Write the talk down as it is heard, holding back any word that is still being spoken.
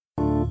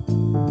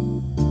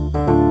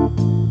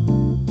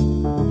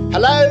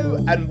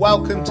and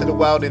welcome to The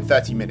World in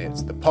 30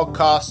 Minutes, the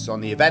podcast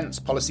on the events,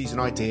 policies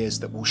and ideas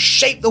that will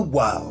shape the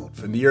world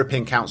from the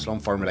European Council on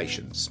Foreign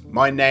Relations.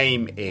 My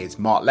name is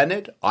Mark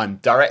Leonard, I'm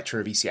Director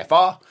of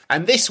ECFR,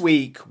 and this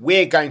week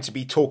we're going to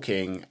be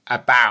talking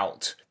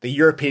about the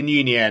European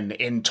Union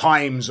in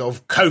times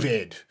of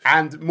COVID,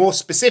 and more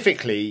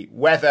specifically,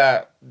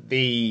 whether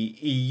the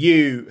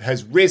EU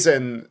has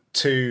risen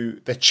to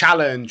the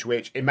challenge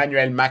which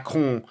Emmanuel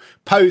Macron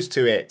posed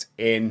to it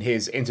in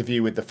his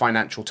interview with the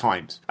Financial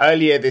Times.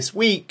 Earlier this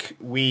week,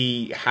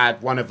 we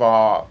had one of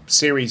our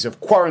series of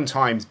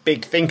Quarantine's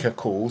Big Thinker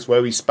calls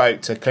where we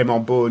spoke to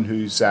Clément Beaune,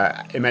 who's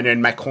Emmanuel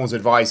Macron's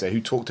advisor,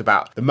 who talked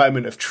about the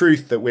moment of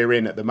truth that we're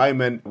in at the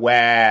moment,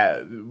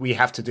 where we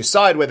have to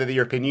decide whether the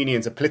European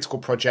Union is a political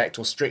project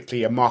or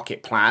strictly a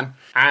market plan.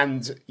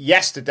 And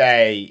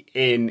yesterday,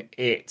 in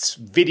its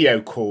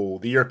video call,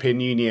 the European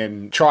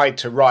Union tried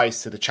to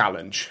rise to the challenge.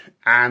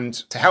 And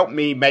to help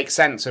me make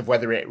sense of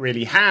whether it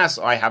really has,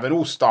 I have an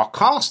all-star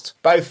cast,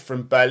 both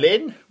from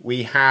Berlin.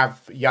 We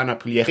have Jana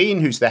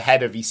Pulierin, who's the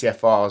head of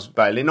ECFR's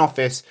Berlin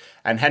office,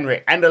 and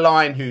Henrik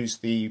Enderlein, who's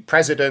the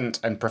president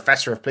and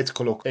professor of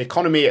political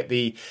economy at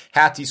the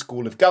Hertie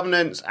School of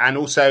Governance, and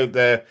also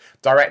the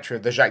director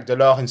of the Jacques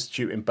Delors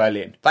Institute in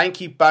Berlin.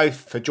 Thank you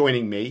both for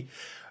joining me.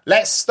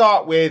 Let's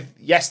start with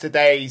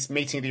yesterday's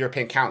meeting of the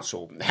European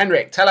Council.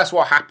 Henrik, tell us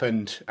what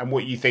happened and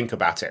what you think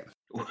about it.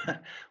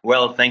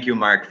 Well, thank you,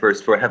 Mark,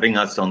 first for having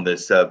us on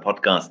this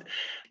podcast.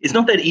 It's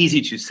not that easy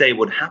to say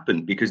what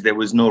happened because there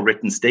was no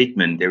written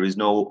statement. There is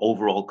no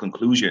overall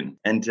conclusion.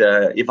 And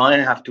if I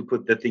have to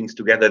put the things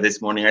together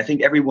this morning, I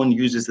think everyone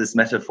uses this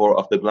metaphor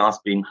of the glass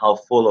being half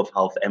full or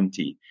half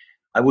empty.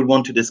 I would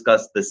want to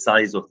discuss the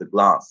size of the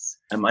glass.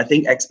 I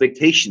think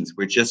expectations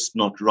were just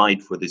not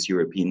right for this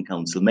European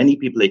Council. Many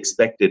people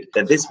expected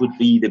that this would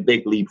be the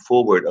big leap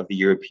forward of the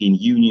European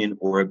Union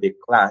or a big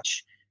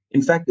clash.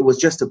 In fact, it was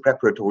just a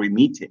preparatory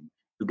meeting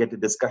to get the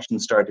discussion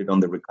started on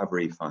the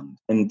recovery fund.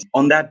 And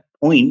on that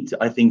point,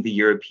 I think the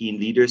European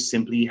leaders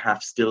simply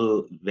have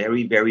still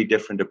very, very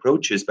different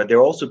approaches, but they're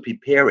also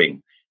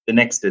preparing the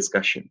next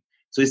discussion.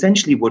 So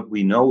essentially what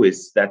we know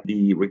is that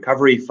the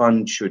recovery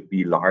fund should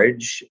be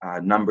large.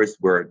 Numbers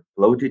were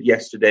floated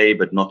yesterday,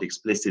 but not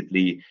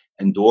explicitly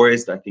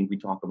endorsed. I think we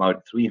talk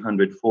about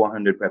 300,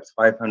 400, perhaps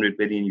 500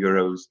 billion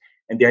euros.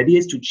 And the idea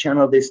is to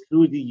channel this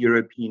through the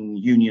European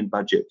Union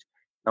budget.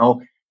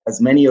 Now, as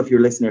many of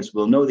your listeners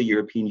will know, the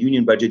European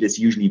Union budget is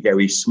usually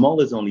very small.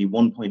 It's only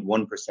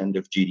 1.1%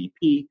 of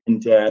GDP,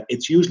 and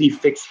it's usually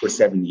fixed for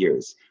 7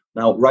 years.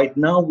 Now, right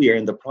now, we are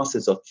in the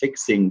process of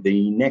fixing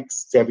the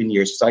next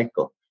 7-year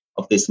cycle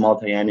of this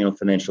multi-annual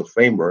financial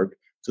framework.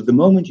 So the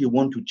moment you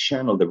want to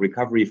channel the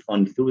recovery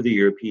fund through the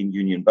European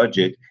Union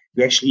budget,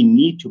 you actually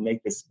need to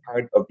make this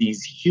part of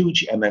these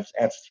huge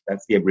MFF,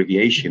 that's the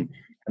abbreviation,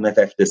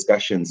 MFF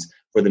discussions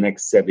for the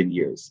next 7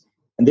 years.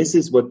 And this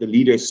is what the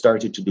leaders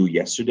started to do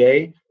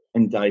yesterday.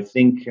 And I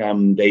think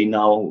they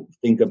now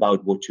think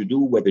about what to do,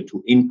 whether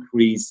to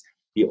increase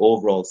the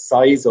overall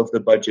size of the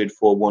budget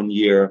for 1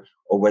 year,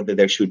 or whether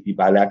there should be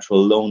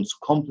bilateral loans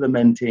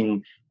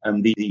complementing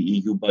the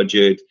EU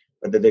budget,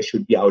 whether there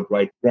should be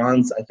outright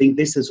grants. I think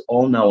this is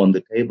all now on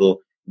the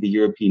table. The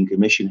European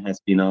Commission has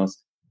been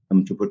asked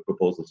to put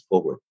proposals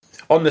forward.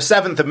 On the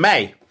 7th of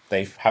May,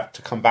 they have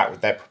to come back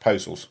with their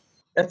proposals.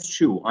 That's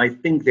true. I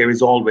think there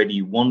is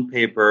already one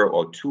paper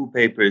or two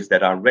papers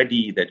that are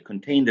ready that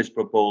contain this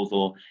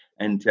proposal.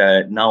 And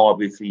now,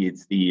 obviously,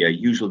 it's the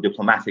usual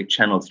diplomatic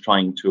channels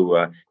trying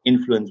to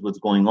influence what's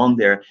going on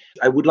there.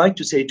 I would like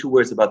to say 2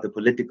 words about the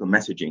political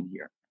messaging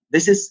here.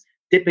 This is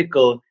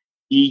typical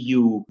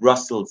EU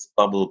Brussels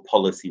bubble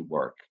policy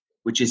work,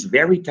 which is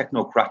very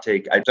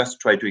technocratic. I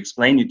just try to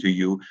explain it to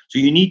you. So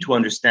you need to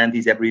understand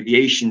these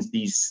abbreviations,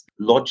 these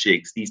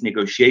logics, these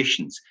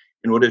negotiations,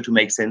 in order to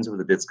make sense of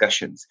the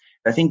discussions.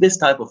 I think this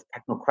type of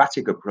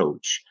technocratic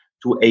approach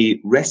to a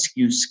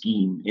rescue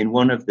scheme in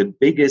one of the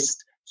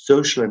biggest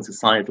social and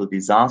societal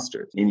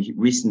disasters in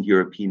recent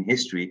European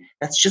history,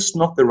 that's just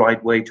not the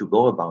right way to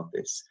go about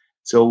this.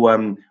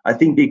 So I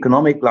think the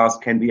economic glass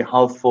can be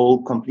half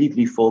full,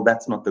 completely full.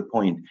 That's not the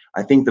point.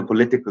 I think the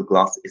political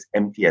glass is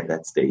empty at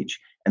that stage.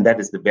 And that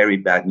is the very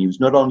bad news,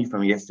 not only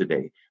from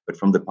yesterday, but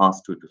from the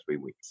past 2 to 3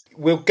 weeks.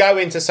 We'll go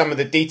into some of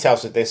the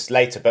details of this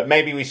later, but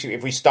maybe we should,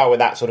 if we start with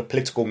that sort of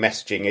political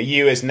messaging. Are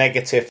you as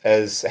negative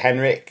as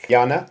Henrik,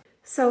 Jana?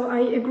 So I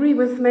agree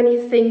with many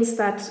things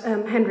that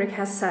Henrik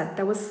has said.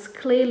 There was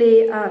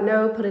clearly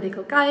no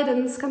political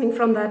guidance coming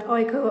from that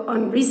OICO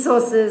on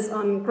resources,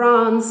 on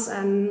grants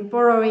and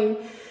borrowing.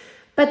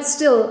 But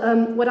still,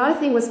 what I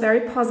think was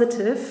very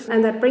positive,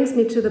 and that brings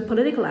me to the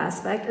political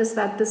aspect, is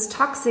that this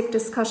toxic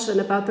discussion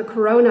about the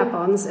corona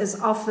bonds is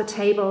off the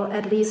table,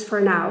 at least for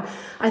now.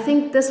 I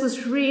think this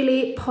was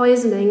really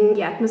poisoning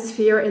the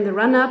atmosphere in the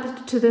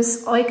run-up to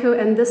this OICO,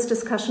 and this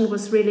discussion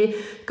was really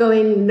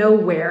going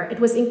nowhere. It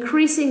was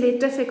increasingly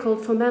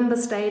difficult for member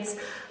states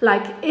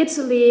like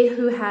Italy,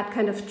 who had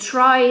kind of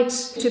tried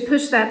to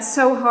push that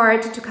so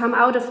hard to come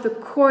out of the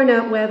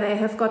corner where they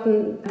have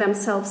gotten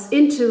themselves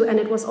into, and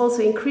it was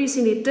also increasingly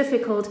increasingly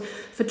difficult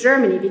for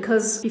Germany,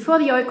 because before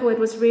the EUCO, it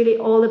was really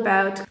all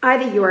about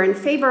either you are in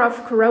favor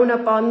of Corona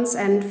bonds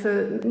and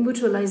for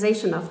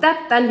mutualization of debt,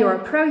 then you're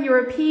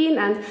pro-European,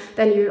 and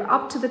then you're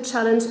up to the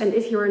challenge. And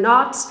if you're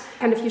not,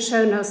 and if you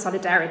show no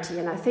solidarity,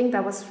 and I think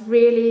that was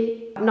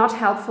really not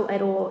helpful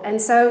at all.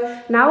 And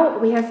so now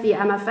we have the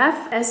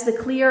MFF as the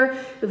clear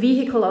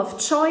vehicle of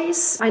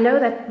choice. I know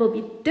that will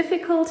be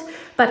difficult,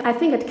 but I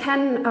think it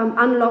can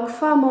unlock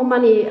far more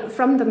money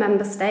from the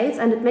member states,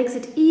 and it makes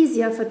it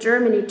easier for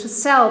Germany to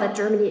sell that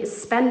Germany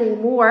is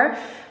spending more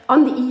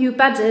on the EU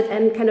budget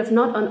and kind of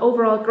not on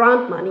overall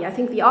grant money. I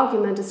think the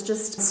argument is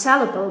just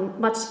sellable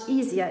much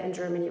easier in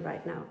Germany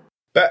right now.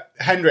 But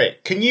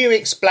Henrik, can you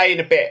explain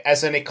a bit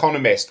as an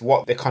economist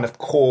what the kind of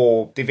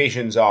core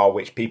divisions are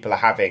which people are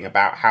having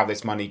about how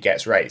this money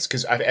gets raised?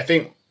 Because I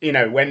think,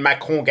 when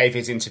Macron gave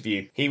his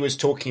interview, he was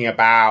talking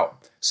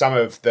about some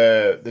of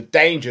the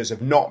dangers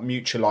of not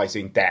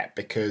mutualising debt,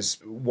 because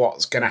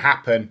what's going to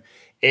happen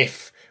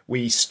if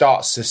we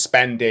start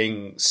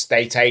suspending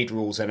state aid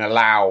rules and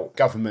allow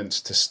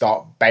governments to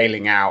start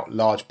bailing out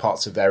large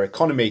parts of their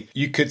economy,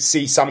 you could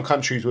see some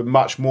countries with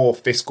much more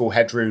fiscal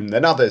headroom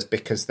than others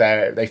because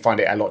they find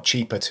it a lot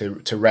cheaper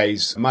to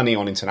raise money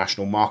on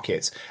international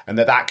markets, and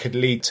that could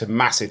lead to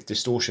massive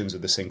distortions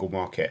of the single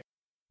market.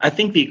 I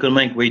think the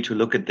economic way to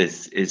look at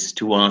this is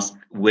to ask,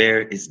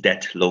 where is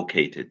debt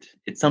located?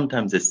 It's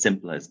sometimes as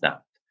simple as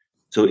that.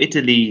 So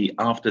Italy,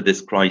 after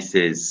this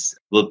crisis,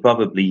 will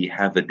probably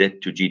have a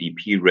debt to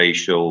GDP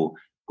ratio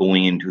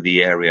going into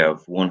the area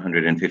of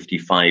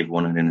 155,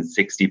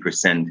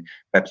 160%,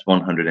 perhaps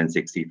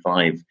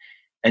 165.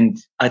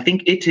 And I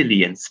think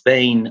Italy and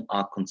Spain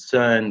are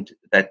concerned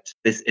that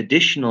this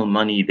additional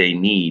money they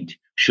need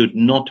should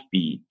not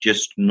be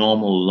just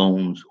normal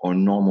loans or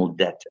normal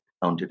debt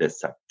counted as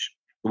such.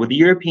 What the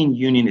European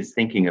Union is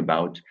thinking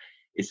about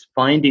is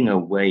finding a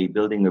way,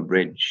 building a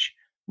bridge,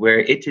 where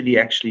Italy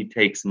actually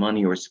takes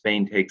money or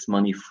Spain takes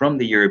money from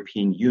the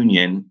European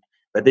Union,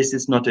 but this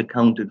is not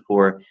accounted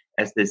for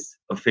as this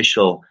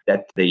official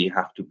debt they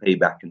have to pay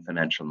back in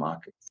financial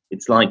markets.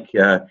 It's like,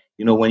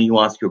 when you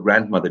ask your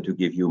grandmother to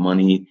give you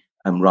money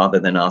rather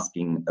than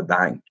asking a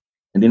bank.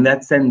 And in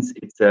that sense,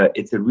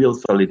 it's a real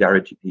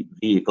solidarity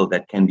vehicle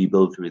that can be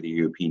built through the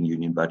European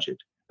Union budget.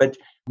 But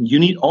you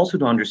need also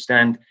to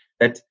understand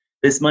that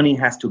this money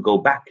has to go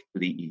back to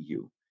the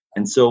EU.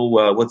 And so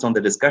what's on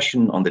the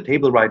discussion on the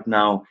table right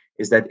now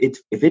is that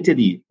if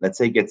Italy, let's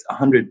say, gets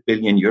 100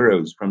 billion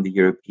euros from the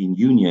European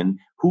Union,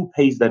 who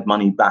pays that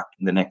money back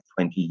in the next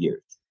 20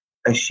 years?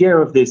 A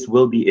share of this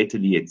will be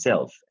Italy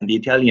itself. And the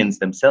Italians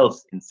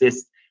themselves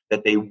insist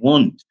that they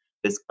want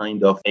this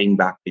kind of paying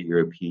back the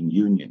European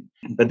Union.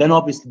 But then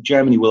obviously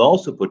Germany will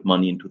also put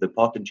money into the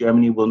pot, and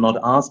Germany will not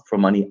ask for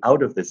money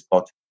out of this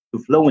pot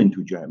to flow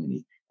into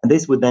Germany. And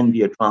this would then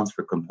be a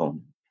transfer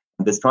component.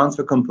 This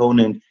transfer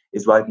component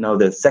is right now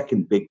the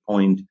second big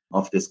point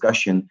of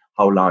discussion.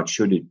 How large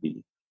should it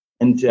be?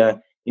 And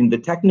in the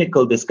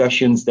technical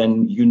discussions,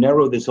 then you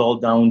narrow this all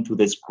down to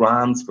this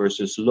grants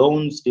versus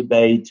loans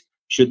debate.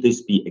 Should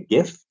this be a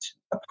gift?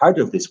 A part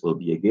of this will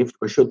be a gift,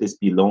 or should this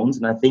be loans?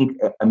 And I think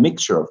a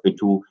mixture of the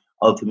two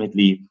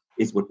ultimately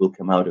is what will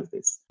come out of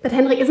this. But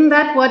Henrik, isn't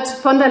that what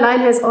von der Leyen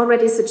has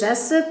already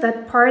suggested,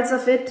 that parts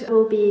of it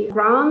will be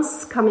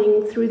grants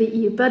coming through the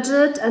EU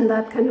budget, and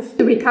that kind of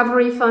the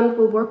recovery fund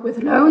will work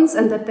with loans,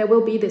 and that there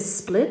will be this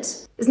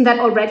split? Isn't that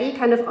already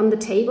kind of on the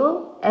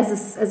table as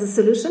a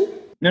solution?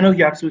 No,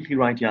 you're absolutely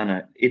right,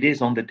 Jana. It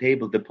is on the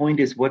table. The point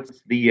is,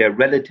 what's the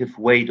relative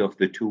weight of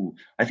the two?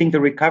 I think the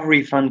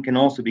recovery fund can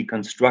also be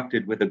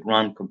constructed with a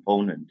grant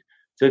component.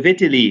 So if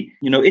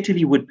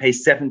Italy would pay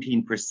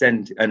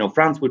 17%,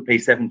 France would pay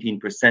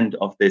 17%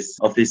 of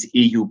this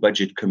EU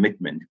budget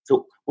commitment.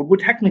 So what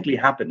would technically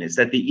happen is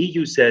that the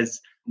EU says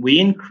we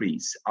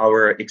increase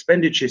our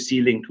expenditure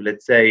ceiling to,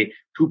 let's say,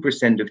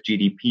 2% of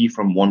GDP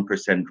from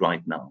 1%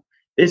 right now.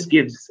 This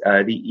gives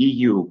the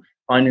EU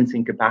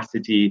financing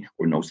capacity,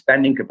 or no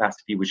spending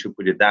capacity, we should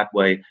put it that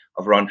way,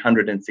 of around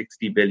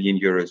 160 billion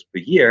euros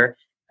per year.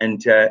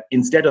 And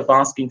instead of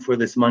asking for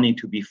this money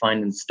to be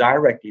financed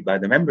directly by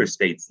the member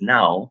states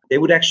now, they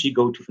would actually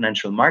go to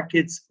financial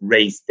markets,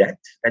 raise debt.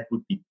 That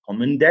would be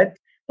common debt,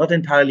 not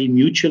entirely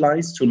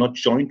mutualized, so not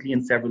jointly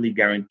and severally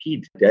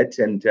guaranteed debt.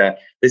 And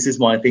this is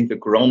why I think the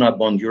Corona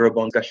bond,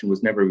 Eurobond discussion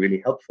was never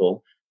really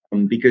helpful,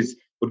 because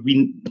what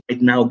we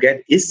might now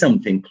get is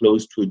something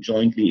close to a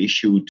jointly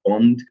issued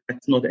bond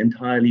that's not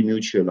entirely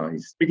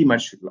mutualized, pretty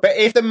much. But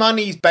if the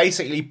money's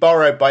basically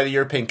borrowed by the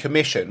European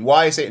Commission,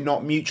 why is it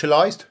not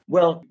mutualized?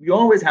 Well, you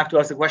always have to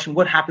ask the question,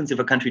 what happens if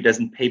a country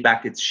doesn't pay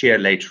back its share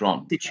later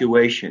on?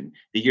 Situation,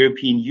 the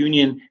European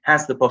Union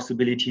has the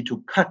possibility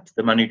to cut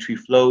the monetary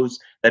flows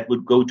that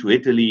would go to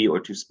Italy or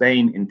to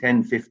Spain in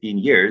 10, 15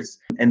 years,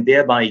 and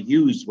thereby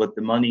use what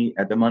the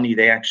money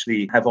they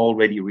actually have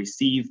already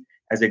received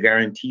as a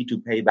guarantee to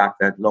pay back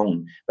that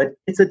loan. But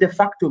it's a de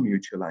facto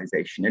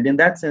mutualization. And in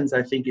that sense,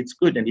 I think it's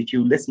good. And if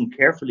you listen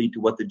carefully to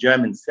what the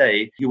Germans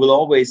say, you will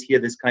always hear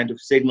this kind of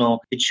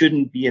signal. It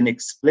shouldn't be an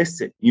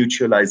explicit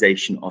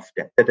mutualization of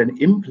debt, that an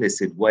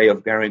implicit way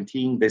of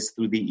guaranteeing this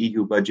through the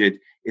EU budget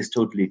is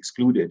totally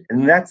excluded.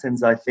 And in that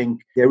sense, I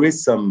think there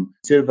is some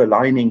silver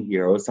lining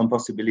here, or some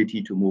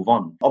possibility to move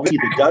on. Obviously,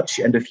 the Dutch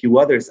and a few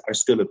others are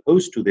still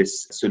opposed to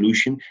this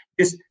solution.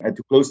 Just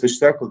to close the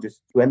circle, just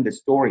to end the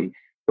story.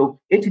 So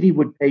Italy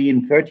would pay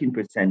in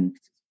 13%,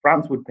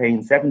 France would pay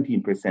in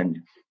 17%,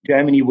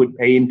 Germany would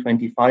pay in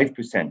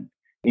 25%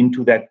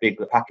 into that big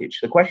package.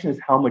 The question is,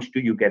 how much do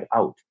you get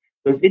out?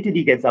 So if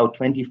Italy gets out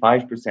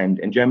 25%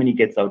 and Germany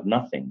gets out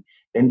nothing,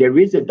 then there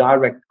is a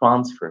direct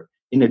transfer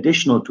in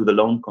addition to the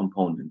loan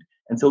component.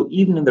 And so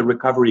even in the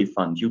recovery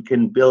fund, you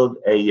can build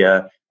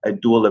a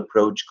dual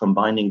approach,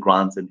 combining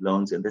grants and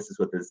loans. And this is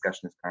what the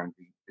discussion is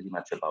currently pretty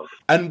much about.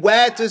 And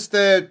where does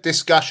the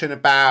discussion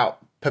about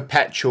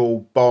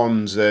perpetual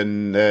bonds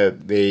and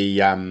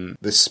the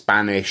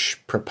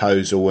Spanish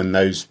proposal and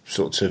those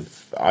sorts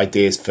of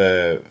ideas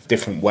for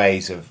different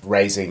ways of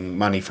raising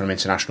money from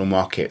international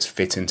markets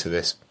fit into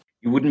this?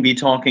 You wouldn't be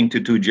talking to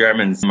two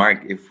Germans,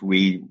 Mark, if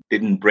we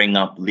didn't bring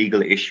up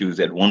legal issues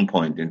at one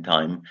point in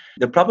time.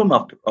 The problem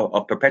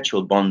of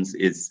perpetual bonds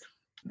is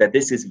that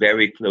this is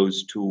very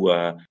close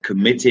to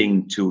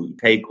committing to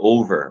take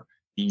over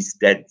these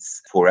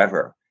debts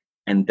forever.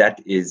 And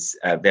that is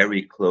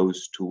very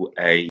close to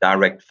a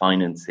direct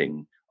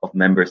financing of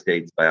member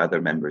states by other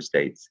member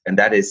states. And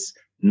that is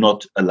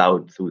not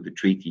allowed through the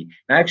treaty.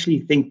 I actually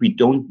think we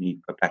don't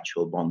need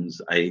perpetual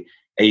bonds.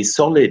 A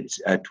solid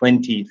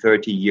 20,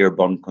 30-year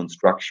bond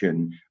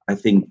construction, I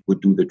think,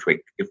 would do the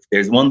trick. If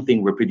there's one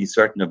thing we're pretty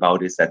certain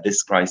about, is that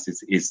this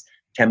crisis is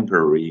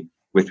temporary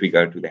with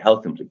regard to the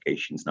health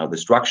implications. Now, the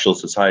structural,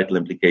 societal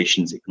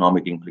implications,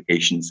 economic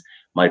implications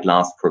might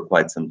last for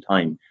quite some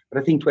time.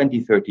 But I think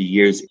 20, 30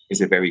 years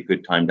is a very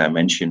good time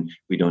dimension.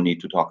 We don't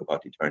need to talk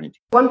about eternity.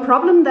 One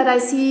problem that I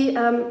see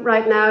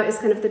right now is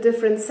kind of the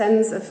different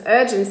sense of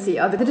urgency,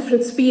 or the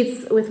different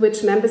speeds with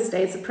which member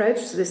states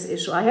approach this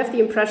issue. I have the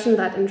impression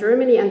that in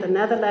Germany and the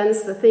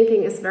Netherlands, the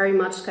thinking is very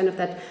much kind of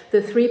that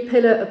the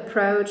three-pillar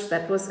approach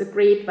that was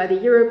agreed by the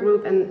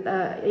Eurogroup and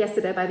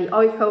yesterday by the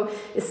OICO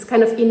is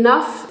kind of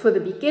enough for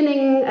the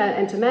beginning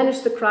and to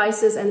manage the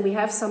crisis, and we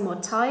have some more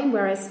time,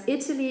 whereas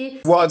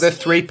Italy... What are the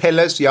three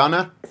pillars,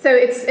 Jana? So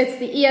it's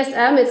the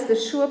ESM, it's the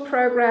SURE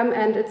program,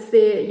 and it's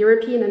the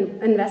European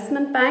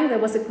Investment Bank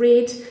that was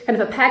agreed, kind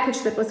of a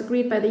package that was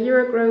agreed by the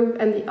Eurogroup,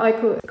 and the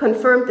OICO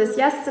confirmed this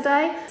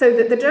yesterday. So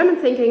the German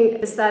thinking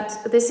is that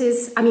this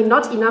is, I mean,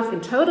 not enough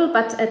in total,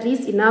 but at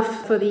least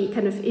enough for the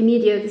kind of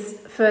immediate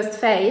first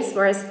phase,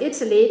 whereas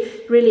Italy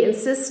really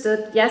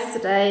insisted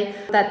yesterday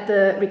that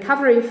the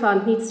recovery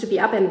fund needs to be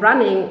up and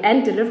running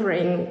and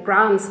delivering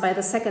grants by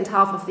the second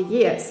half of the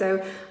year.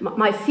 So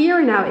my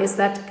fear now is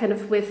that kind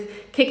of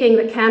with kicking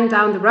the can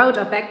down the road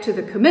or back to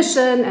the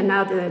Commission, and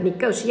now the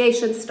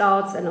negotiation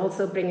starts, and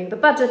also bringing the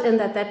budget in,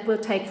 that will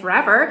take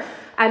forever,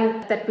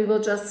 and that we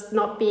will just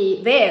not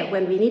be there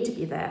when we need to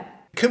be there.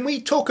 Can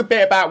we talk a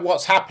bit about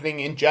what's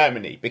happening in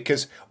Germany?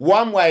 Because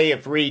one way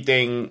of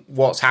reading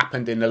what's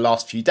happened in the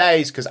last few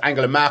days, because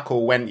Angela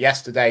Merkel went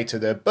yesterday to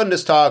the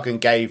Bundestag and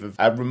gave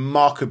a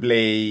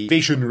remarkably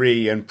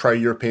visionary and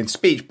pro-European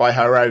speech by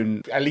her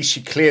own. At least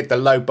she cleared the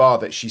low bar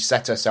that she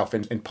set herself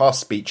in past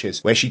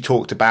speeches, where she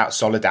talked about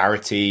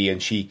solidarity, and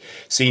she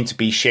seemed to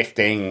be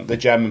shifting the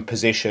German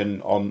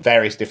position on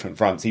various different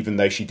fronts, even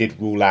though she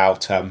did rule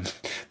out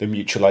the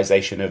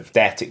mutualization of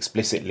debt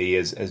explicitly,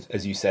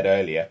 as you said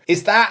earlier.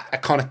 Is that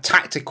a kind of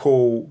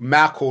tactical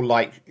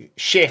Merkel-like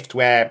shift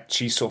where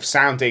she's sort of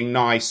sounding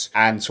nice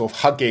and sort of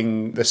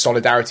hugging the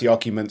solidarity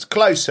arguments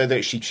close so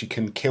that she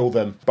can kill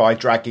them by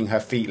dragging her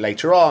feet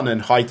later on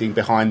and hiding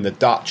behind the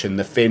Dutch and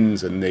the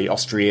Finns and the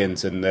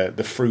Austrians and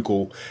the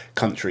frugal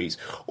countries?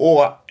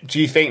 Or do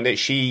you think that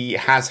she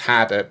has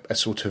had a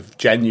sort of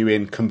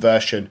genuine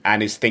conversion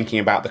and is thinking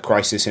about the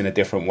crisis in a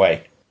different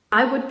way?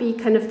 I would be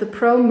kind of the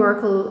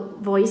pro-Merkel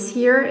voice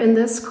here in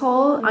this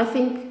call. I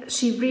think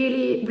she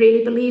really,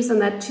 really believes in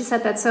that. She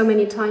said that so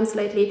many times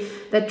lately,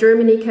 that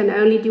Germany can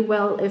only do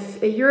well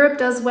if Europe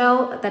does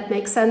well. That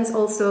makes sense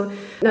also,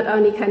 not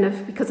only kind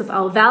of because of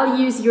our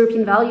values,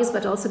 European values,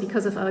 but also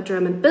because of our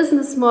German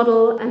business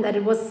model. And that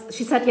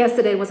she said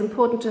yesterday, it was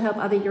important to help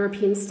other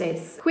European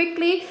states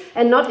quickly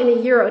and not in a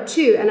year or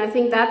two. And I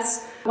think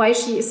that's why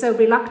she is so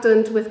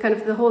reluctant with kind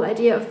of the whole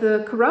idea of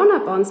the Corona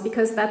bonds,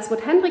 because that's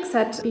what Hendrik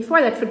said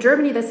before, that for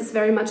Germany this is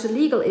very much a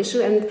legal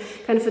issue, and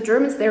kind of for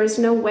Germans there is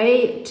no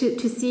way to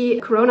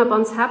see Corona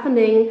bonds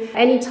happening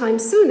anytime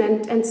soon.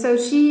 And so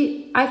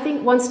she, I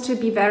think, wants to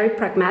be very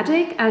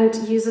pragmatic and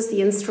uses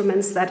the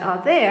instruments that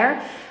are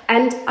there.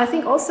 And I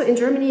think also in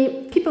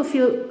Germany, people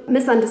feel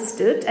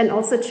misunderstood and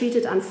also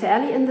treated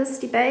unfairly in this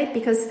debate,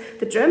 because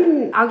the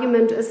German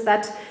argument is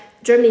that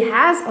Germany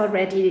has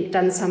already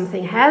done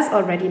something, has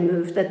already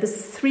moved, that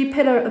this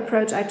three-pillar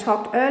approach I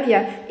talked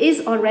earlier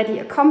is already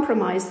a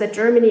compromise, that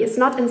Germany is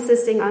not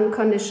insisting on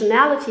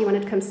conditionality when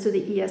it comes to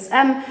the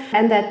ESM,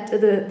 and that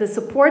the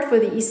support for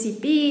the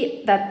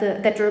ECB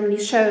that Germany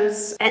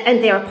shows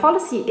and their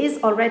policy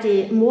is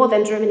already more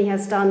than Germany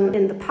has done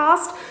in the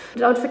past.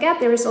 Don't forget,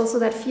 there is also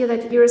that fear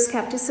that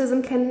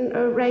Euroscepticism can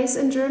raise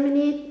in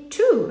Germany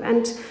too.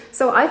 And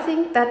so I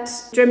think that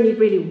Germany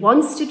really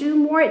wants to do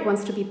more. It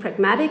wants to be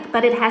pragmatic,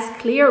 but it has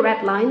clear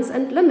red lines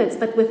and limits.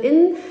 But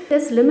within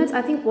these limits,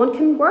 I think one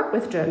can work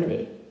with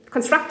Germany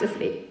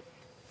constructively.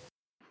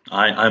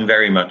 I'm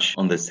very much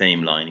on the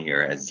same line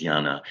here as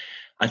Diana.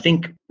 I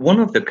think one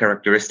of the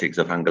characteristics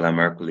of Angela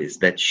Merkel is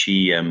that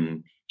she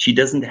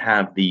doesn't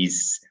have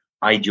these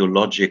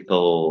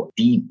ideological,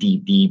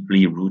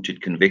 deeply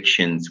rooted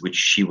convictions, which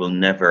she will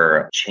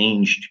never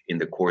change in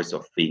the course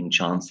of being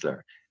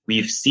chancellor.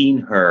 We've seen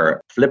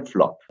her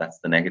flip-flop, that's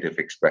the negative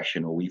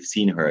expression, or we've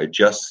seen her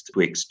adjust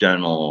to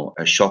external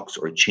shocks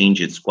or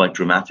changes quite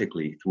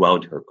dramatically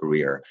throughout her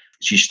career.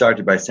 She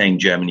started by saying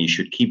Germany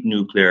should keep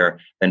nuclear,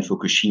 then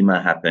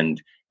Fukushima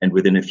happened, and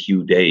within a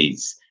few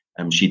days,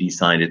 she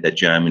decided that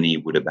Germany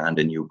would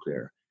abandon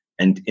nuclear.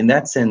 And in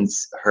that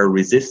sense, her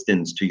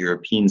resistance to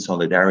European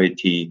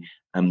solidarity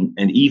and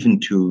even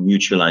to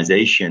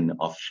mutualization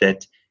of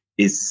debt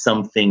is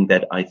something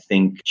that I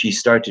think she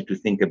started to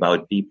think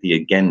about deeply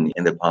again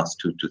in the past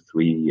 2 to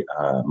 3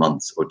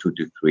 months, or 2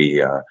 to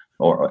 3,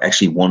 or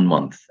actually 1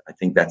 month. I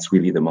think that's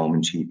really the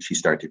moment she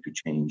started to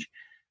change.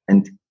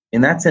 And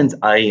in that sense,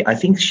 I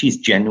think she's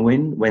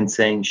genuine when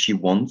saying she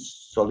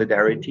wants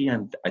solidarity,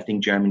 and I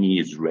think Germany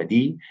is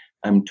ready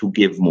to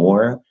give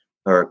more.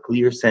 Her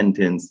clear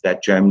sentence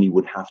that Germany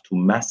would have to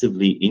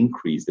massively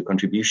increase the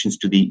contributions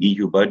to the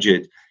EU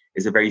budget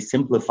is a very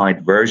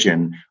simplified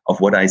version of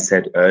what I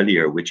said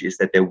earlier, which is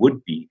that there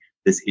would be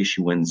this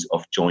issuance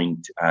of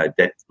joint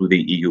debt through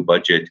the EU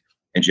budget,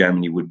 and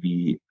Germany would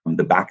be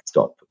the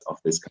backstop of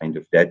this kind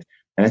of debt.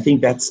 And I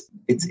think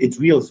it's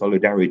real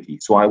solidarity.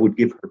 So I would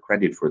give her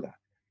credit for that.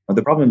 Now,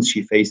 the problems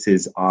she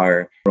faces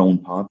are her own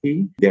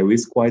party. There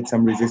is quite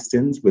some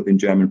resistance within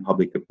German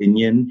public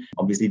opinion.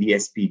 Obviously, the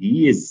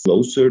SPD is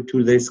closer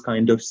to this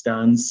kind of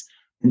stance.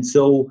 And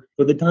so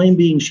for the time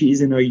being, she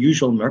is in her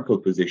usual Merkel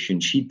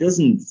position. She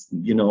doesn't,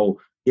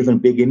 give a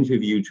big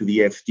interview to the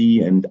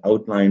FD and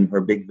outline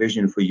her big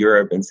vision for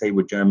Europe and say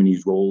what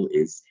Germany's role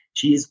is.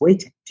 She is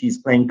waiting. She's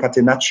playing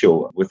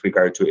catenaccio with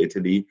regard to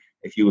Italy.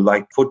 If you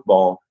like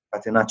football,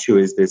 catenaccio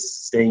is this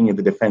staying in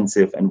the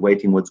defensive and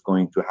waiting what's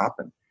going to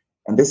happen.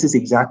 And this is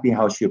exactly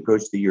how she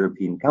approached the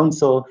European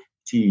Council.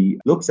 She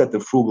looks at the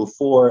Frugal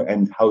Four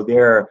and how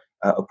they're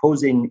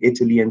opposing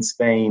Italy and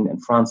Spain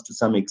and France to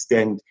some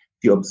extent.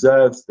 She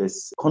observes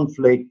this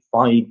conflict,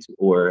 fight,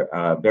 or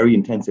very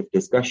intensive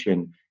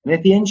discussion. And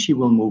at the end, she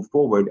will move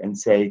forward and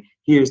say,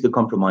 here's the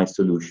compromise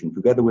solution.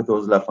 Together with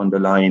Ursula von der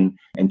Leyen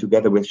and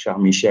together with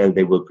Charles Michel,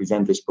 they will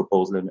present this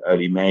proposal in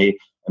early May.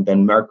 And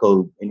then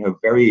Merkel, in her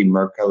very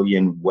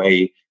Merkelian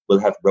way, will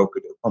have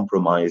brokered a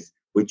compromise,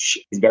 which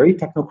is very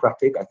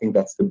technocratic. I think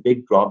that's the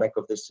big drawback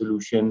of this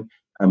solution,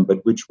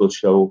 but which will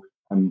show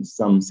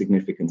some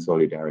significant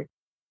solidarity.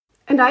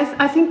 And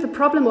I think the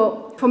problem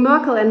for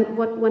Merkel, and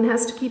what one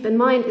has to keep in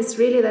mind, is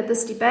really that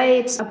this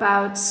debate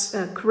about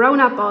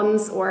corona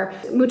bonds or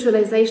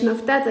mutualization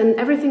of debt and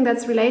everything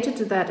that's related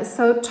to that is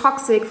so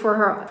toxic for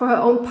her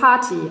own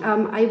party.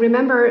 I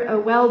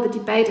remember well the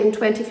debate in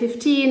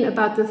 2015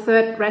 about the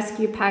third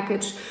rescue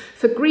package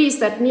for Greece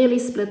that nearly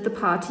split the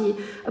party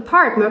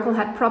apart. Merkel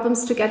had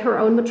problems to get her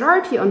own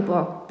majority on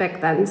board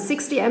back then.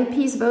 60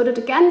 MPs voted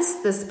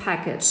against this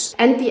package.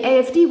 And the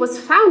AfD was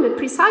founded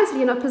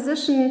precisely in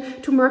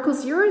opposition to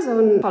Merkel's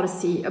Eurozone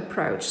policy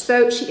approach.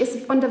 So she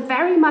is under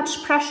very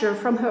much pressure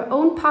from her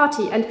own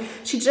party, and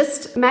she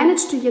just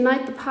managed to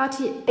unite the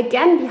party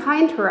again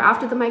behind her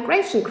after the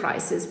migration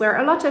crisis, where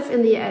a lot of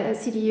in the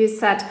CDU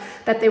said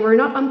that they were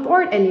not on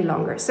board any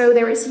longer. So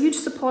there is huge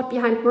support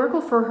behind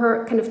Merkel for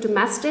her kind of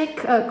domestic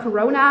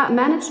corona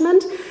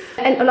management,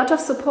 and a lot of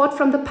support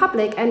from the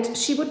public. And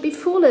she would be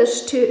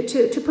foolish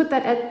to put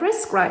that at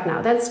risk right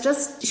now. That's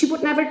just, she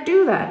would never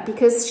do that,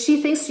 because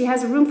she thinks she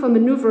has room for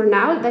maneuver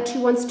now that she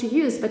wants to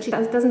use, but she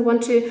doesn't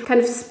want to kind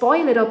of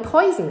spoil it or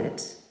poison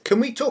it. Can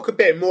we talk a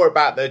bit more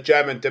about the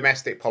German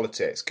domestic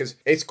politics? Because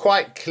it's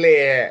quite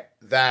clear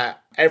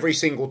that every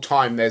single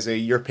time there's a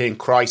European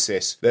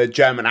crisis, the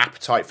German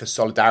appetite for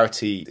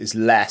solidarity is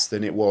less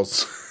than it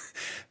was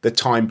the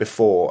time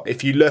before.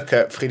 If you look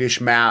at Friedrich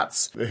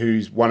Merz,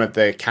 who's one of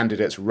the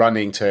candidates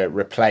running to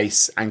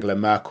replace Angela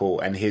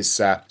Merkel, and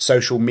his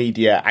social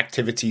media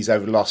activities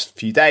over the last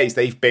few days,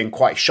 they've been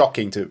quite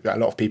shocking to a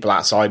lot of people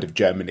outside of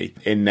Germany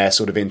in their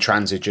sort of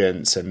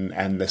intransigence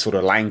and the sort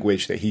of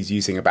language that he's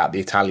using about the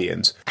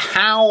Italians.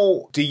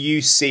 How do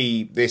you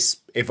see this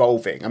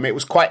evolving? I mean, it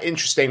was quite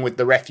interesting with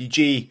the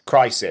refugee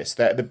crisis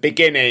that at the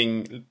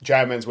beginning,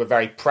 Germans were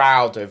very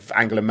proud of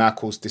Angela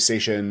Merkel's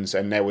decisions,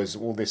 and there was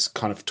all this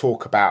kind of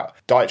talk about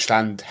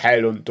Deutschland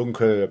hell und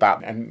dunkel,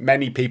 and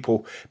many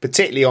people,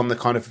 particularly on the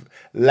kind of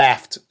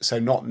left, so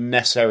not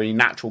necessarily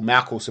natural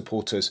Merkel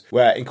supporters,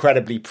 were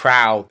incredibly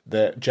proud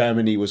that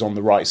Germany was on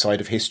the right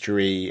side of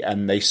history,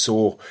 and they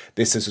saw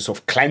this as a sort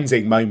of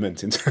cleansing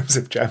moment in terms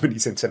of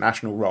Germany's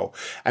international role.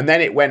 And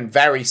then it went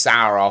very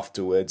sour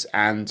afterwards,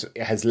 and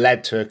it has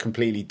led to a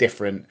completely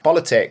different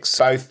politics,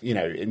 both,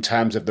 in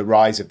terms of the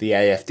rise of the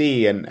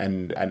AfD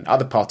and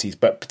other parties,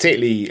 but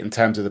particularly in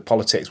terms of the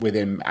politics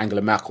within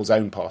Angela Merkel's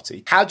own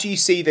party. How do you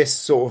see this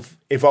sort of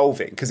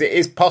evolving? Because it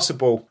is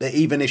possible that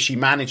even if she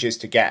manages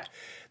to get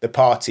the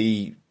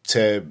party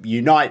to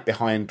unite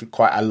behind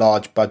quite a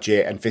large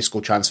budget and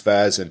fiscal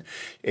transfers and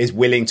is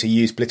willing to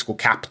use political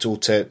capital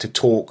to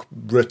talk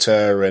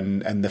Rutte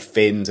and the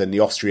Finns and the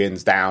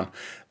Austrians down,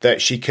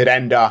 that she could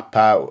end up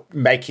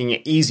making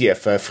it easier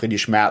for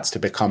Friedrich Merz to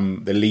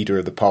become the leader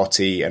of the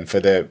party and for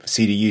the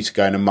CDU to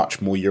go in a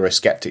much more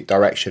Eurosceptic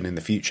direction in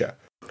the future?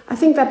 I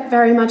think that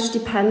very much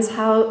depends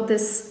how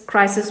this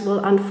crisis will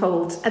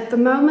unfold. At the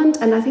moment,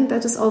 and I think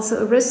that is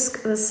also a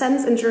risk, the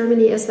sense in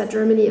Germany is that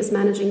Germany is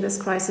managing this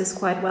crisis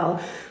quite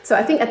well. So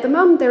I think at the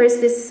moment there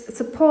is this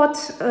support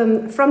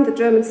from the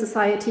German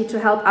society to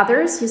help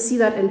others. You see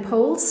that in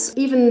polls.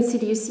 Even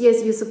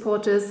CDU-CSU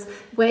supporters,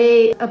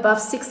 way above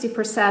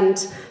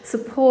 60%,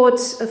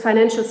 support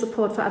financial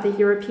support for other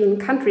European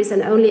countries,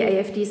 and only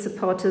AfD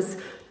supporters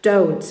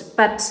don't.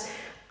 But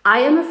I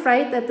am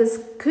afraid that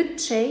this could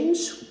change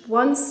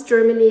once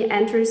Germany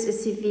enters a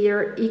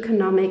severe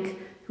economic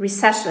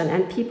recession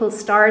and people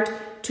start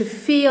to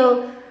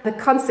feel the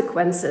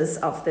consequences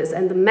of this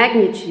and the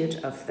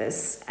magnitude of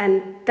this.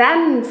 And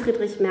then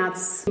Friedrich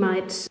Merz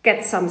might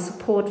get some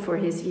support for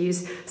his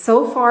views.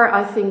 So far,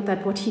 I think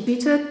that what he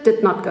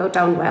did not go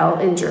down well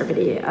in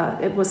Germany.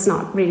 It was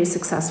not really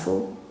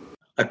successful.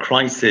 A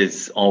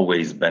crisis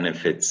always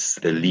benefits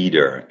the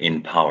leader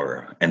in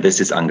power, and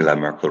this is Angela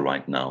Merkel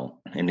right now.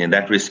 And in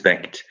that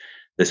respect,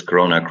 this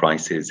corona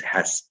crisis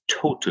has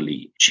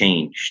totally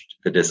changed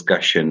the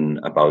discussion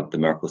about the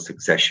Merkel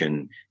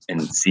succession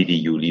and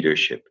CDU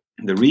leadership.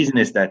 The reason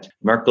is that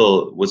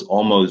Merkel was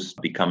almost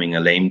becoming a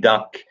lame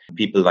duck.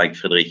 People like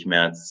Friedrich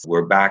Merz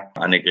were back.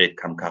 Annegret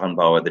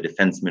Kramp-Karrenbauer, the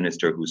defense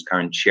minister, who's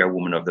current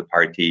chairwoman of the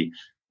party,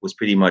 was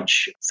pretty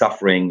much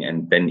suffering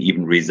and then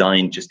even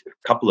resigned just a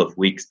couple of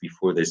weeks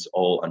before this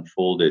all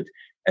unfolded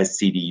as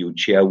CDU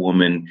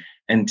chairwoman.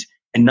 And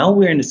now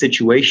we're in a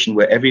situation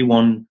where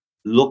everyone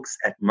looks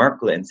at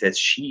Merkel and says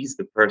she's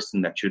the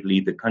person that should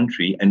lead the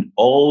country, and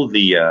all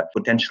the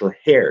potential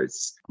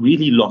heirs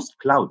really lost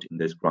clout in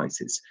this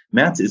crisis.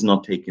 Merz is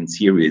not taken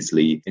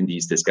seriously in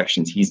these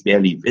discussions. He's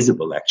barely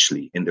visible,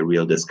 actually, in the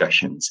real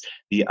discussions.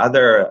 The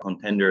other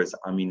contenders,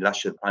 Armin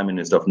Laschet, Prime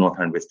Minister of North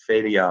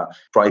Rhine-Westphalia,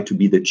 tried to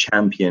be the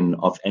champion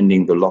of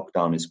ending the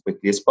lockdown as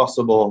quickly as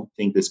possible. I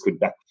think this could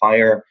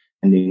backfire,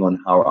 depending on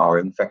how our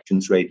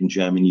infections rate in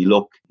Germany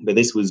look. But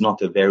this was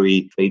not a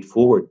very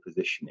straightforward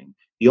positioning.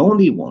 The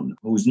only one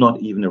who's not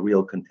even a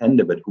real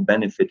contender, but who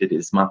benefited,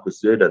 is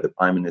Markus Söder, the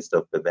Prime Minister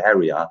of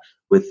Bavaria,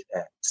 with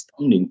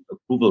astounding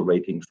approval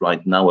ratings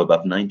right now,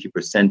 above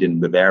 90% in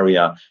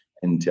Bavaria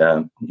and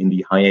in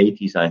the high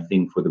 80s, I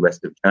think, for the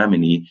rest of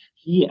Germany.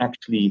 He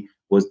actually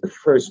was the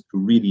first to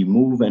really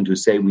move and to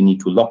say we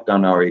need to lock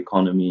down our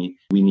economy.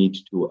 We need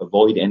to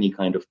avoid any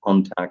kind of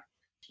contact.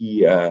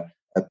 He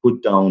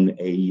put down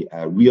a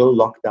real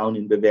lockdown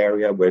in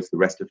Bavaria, whereas the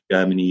rest of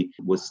Germany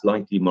was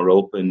slightly more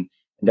open.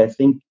 And I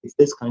think it's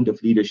this kind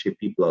of leadership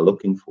people are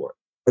looking for.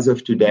 As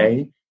of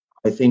today,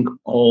 I think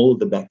all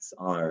the bets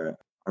are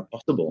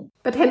possible.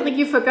 But Henrik,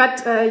 you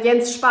forgot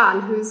Jens Spahn,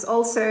 who's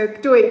also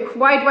doing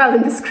quite well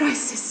in this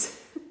crisis.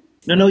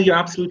 No, you're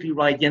absolutely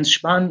right. Jens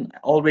Spahn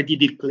already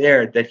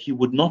declared that he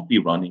would not be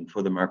running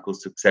for the Merkel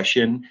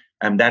succession,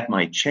 and that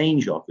might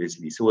change,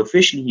 obviously. So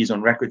officially, he's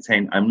on record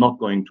saying, I'm not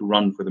going to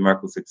run for the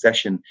Merkel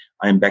succession.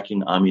 I'm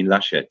backing Armin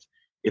Laschet.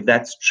 If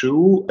that's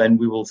true, then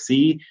we will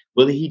see.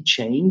 Will he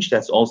change?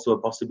 That's also a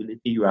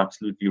possibility. You're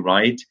absolutely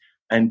right.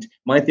 And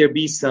might there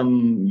be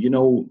some,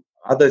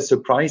 other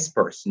surprise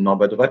person?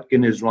 Norbert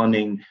Röttgen is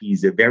running.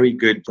 He's a very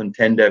good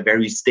contender,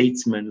 very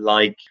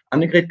statesman-like.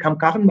 Annegret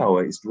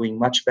Kramp-Karrenbauer is doing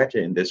much better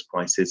in this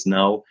crisis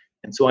now.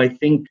 And so I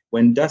think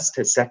when dust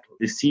has settled,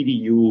 the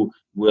CDU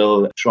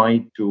will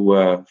try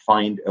to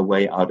find a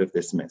way out of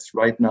this mess.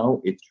 Right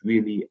now, it's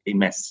really a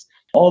mess.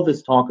 All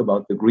this talk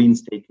about the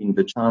Greens taking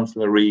the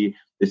chancellery,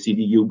 the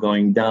CDU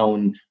going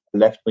down, the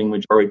left-wing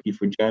majority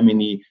for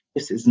Germany,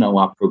 this is now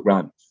up for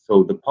grabs.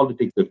 So the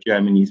politics of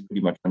Germany is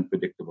pretty much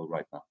unpredictable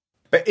right now.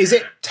 But is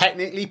it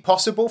technically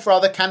possible for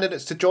other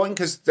candidates to join?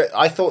 Because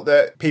I thought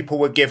that people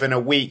were given a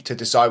week to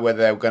decide whether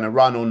they were going to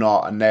run or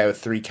not, and there were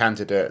 3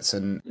 candidates.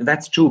 And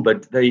that's true,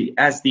 but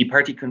as the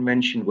party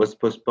convention was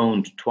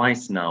postponed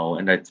twice now,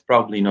 and it's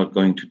probably not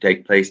going to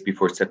take place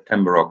before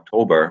September,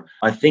 October,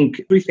 I think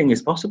everything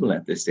is possible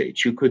at this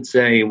stage. You could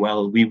say,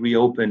 well, we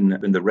reopen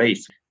in the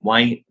race.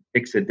 Why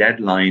fix a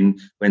deadline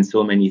when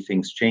so many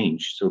things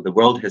change. So the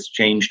world has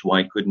changed.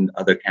 Why couldn't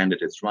other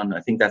candidates run?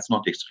 I think that's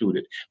not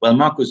excluded. Well,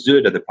 Markus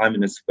Söder, the Prime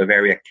Minister of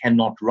Bavaria,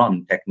 cannot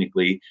run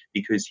technically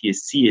because he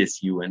is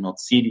CSU and not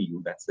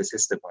CDU. That's the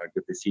sister party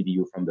of the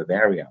CDU from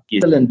Bavaria. He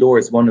will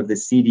endorse one of the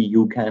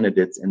CDU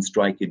candidates and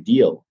strike a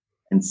deal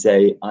and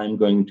say, I'm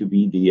going to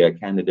be the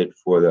candidate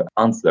for the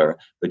chancellor,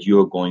 but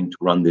you're going to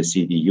run the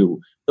CDU.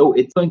 So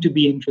it's going to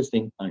be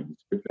interesting times.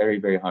 It's very,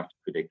 very hard to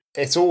predict.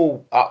 It's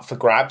all up for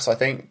grabs, I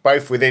think,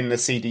 both within the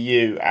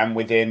CDU and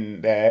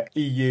within the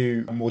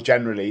EU more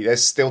generally.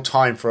 There's still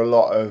time for a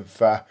lot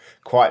of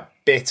quite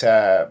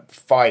bitter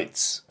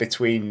fights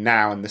between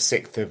now and the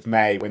 6th of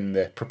May when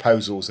the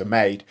proposals are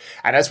made.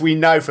 And as we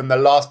know from the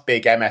last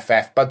big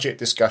MFF budget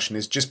discussion,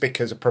 is just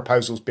because a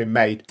proposal's been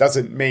made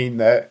doesn't mean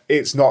that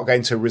it's not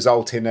going to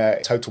result in a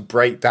total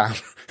breakdown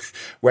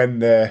when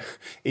the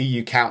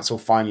EU Council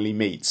finally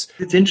meets.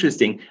 It's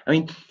interesting. I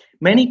mean,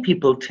 many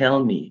people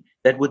tell me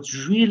that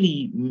what's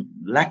really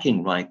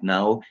lacking right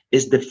now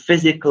is the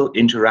physical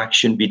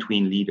interaction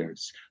between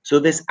leaders. So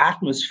this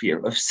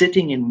atmosphere of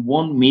sitting in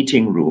one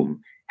meeting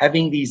room,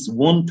 having these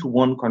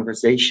one-to-one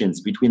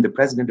conversations between the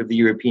president of the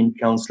European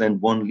Council and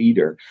one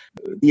leader,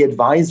 the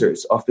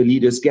advisors of the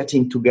leaders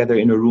getting together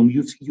in a room.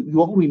 You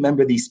all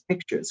remember these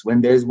pictures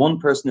when there's one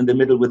person in the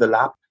middle with a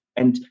lap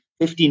and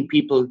 15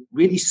 people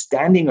really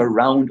standing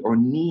around or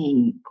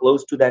kneeling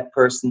close to that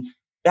person.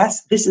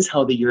 This is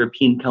how the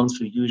European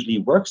Council usually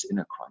works in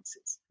a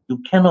crisis. You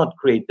cannot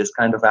create this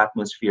kind of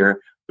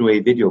atmosphere through a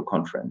video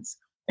conference.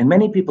 And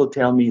many people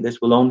tell me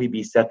this will only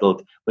be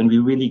settled when we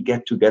really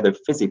get together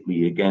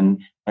physically again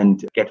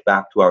and get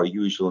back to our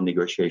usual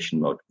negotiation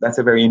mode. That's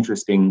a very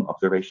interesting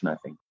observation, I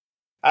think.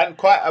 And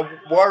quite a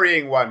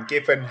worrying one,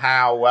 given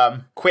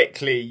how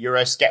quickly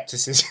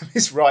Euroscepticism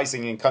is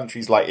rising in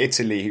countries like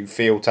Italy, who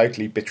feel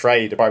totally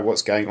betrayed by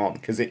what's going on,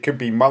 because it could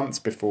be months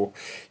before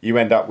you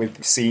end up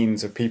with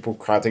scenes of people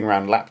crowding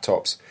around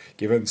laptops,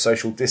 given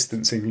social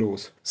distancing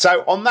laws.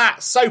 So on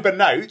that sober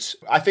note,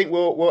 I think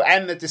we'll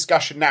end the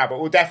discussion now, but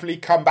we'll definitely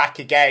come back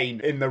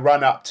again in the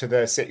run-up to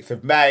the 6th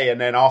of May,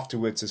 and then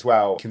afterwards as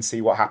well. We can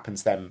see what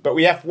happens then. But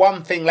we have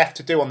one thing left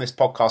to do on this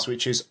podcast,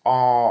 which is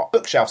our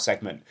bookshelf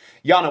segment.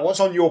 Jana, what's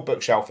on your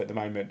bookshelf at the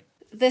moment?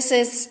 This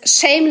is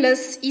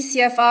shameless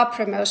ECFR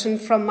promotion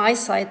from my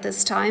side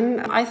this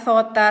time. I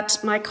thought that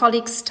my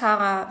colleagues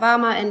Tara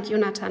Warmer and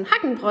Jonathan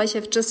Hackenbroich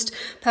have just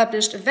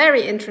published a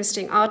very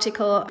interesting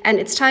article, and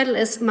its title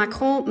is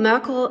Macron,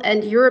 Merkel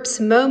and Europe's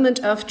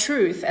Moment of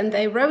Truth. And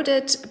they wrote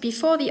it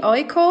before the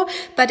OICO,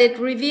 but it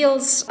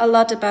reveals a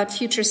lot about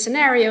future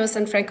scenarios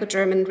and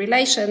Franco-German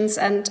relations,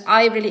 and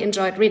I really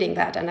enjoyed reading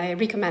that, and I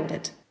recommend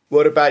it.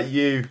 What about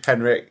you,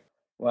 Henrik?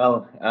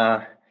 Well,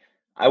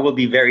 I will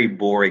be very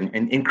boring.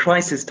 And in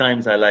crisis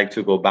times, I like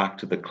to go back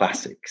to the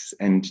classics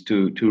and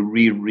to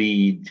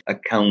reread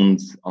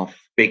accounts of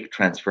big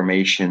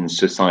transformations,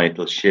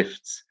 societal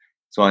shifts.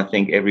 So I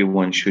think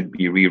everyone should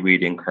be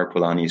rereading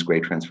Karpolani's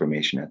Great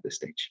Transformation at this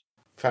stage.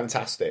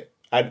 Fantastic.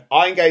 And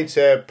I'm going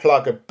to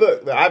plug a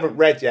book that I haven't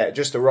read yet. It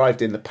just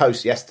arrived in the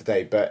post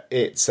yesterday, but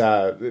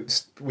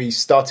we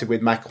started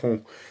with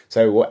Macron,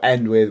 so we'll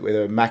end with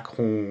a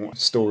Macron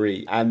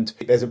story. And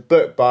there's a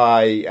book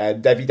by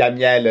David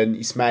Amiel and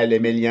Ismaël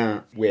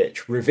Emilien,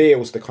 which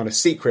reveals the kind of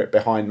secret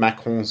behind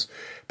Macron's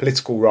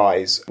political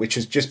rise, which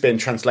has just been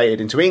translated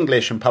into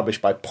English and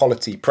published by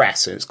Polity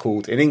Press. It's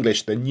called, in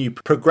English, The New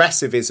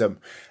Progressivism,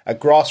 a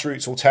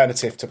grassroots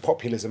alternative to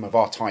populism of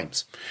our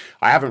times.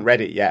 I haven't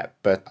read it yet,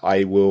 but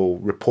I will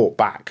report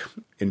back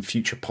in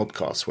future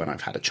podcasts when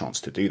I've had a chance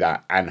to do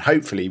that. And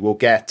hopefully we'll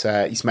get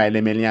Ismaël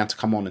Emilien to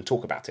come on and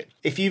talk about it.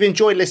 If you've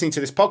enjoyed listening to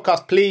this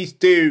podcast, please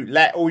do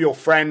let all your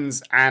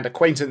friends and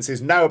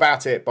acquaintances know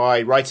about it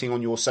by writing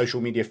on your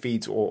social media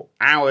feeds or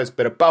ours,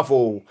 but above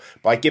all,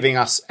 by giving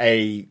us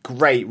a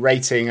great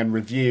rating and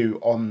review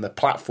on the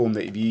platform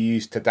that you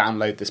use to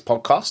download this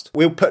podcast.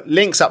 We'll put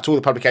links up to all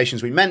the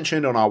publications we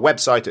mentioned on our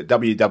website at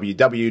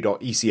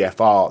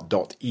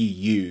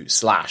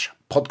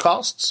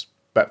www.ecfr.eu/podcasts.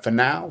 But for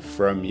now,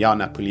 from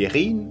Jana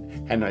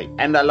Pulierin, Henrik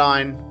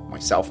Enderlein,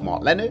 myself,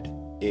 Mark Leonard,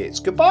 it's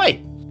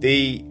goodbye.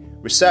 The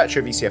researcher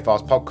of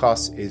ECFR's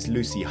podcast is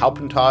Lucy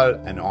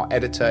Haupenthal, and our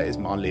editor is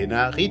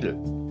Marlena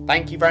Riedel.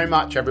 Thank you very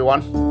much,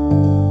 everyone.